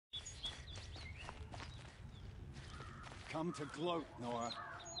Come to gloat, Nora.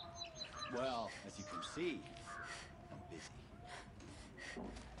 Well, as you can see, I'm busy.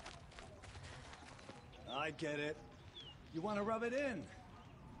 I get it. You want to rub it in?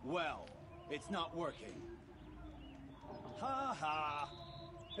 Well, it's not working. Ha ha!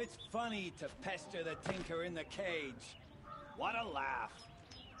 It's funny to pester the tinker in the cage. What a laugh.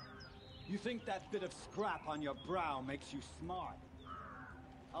 You think that bit of scrap on your brow makes you smart?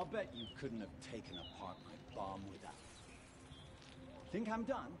 I'll bet you couldn't have taken apart my bomb without. Think I'm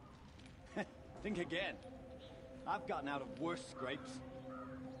done? Think again. I've gotten out of worse scrapes.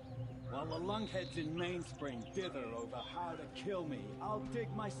 While the lunkheads in Mainspring dither over how to kill me, I'll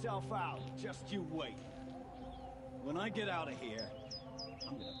dig myself out. Just you wait. When I get out of here,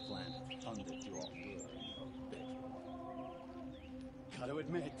 I'm gonna plant a thunder-draw burr in your bedroom. Gotta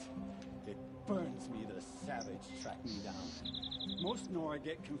admit, it burns me that a savage tracked me down. Most Nora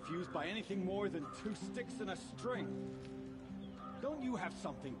get confused by anything more than 2 sticks and a string. Don't you have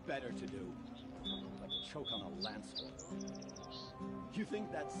something better to do? Like choke on a lance horn. You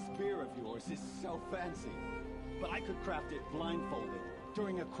think that spear of yours is so fancy, but I could craft it blindfolded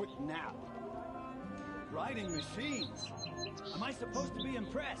during a quick nap. Riding machines? Am I supposed to be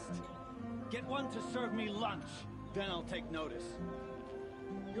impressed? Get one to serve me lunch, then I'll take notice.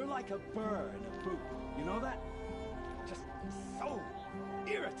 You're like a burr in a boot, you know that? Just so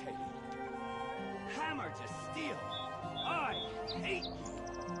irritating. Hammer to steel. I hate you.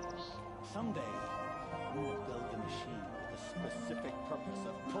 Someday, I'm gonna build a machine with the specific purpose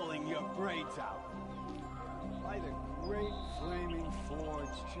of pulling your braids out. By the great flaming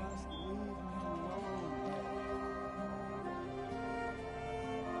forge, just leave me alone.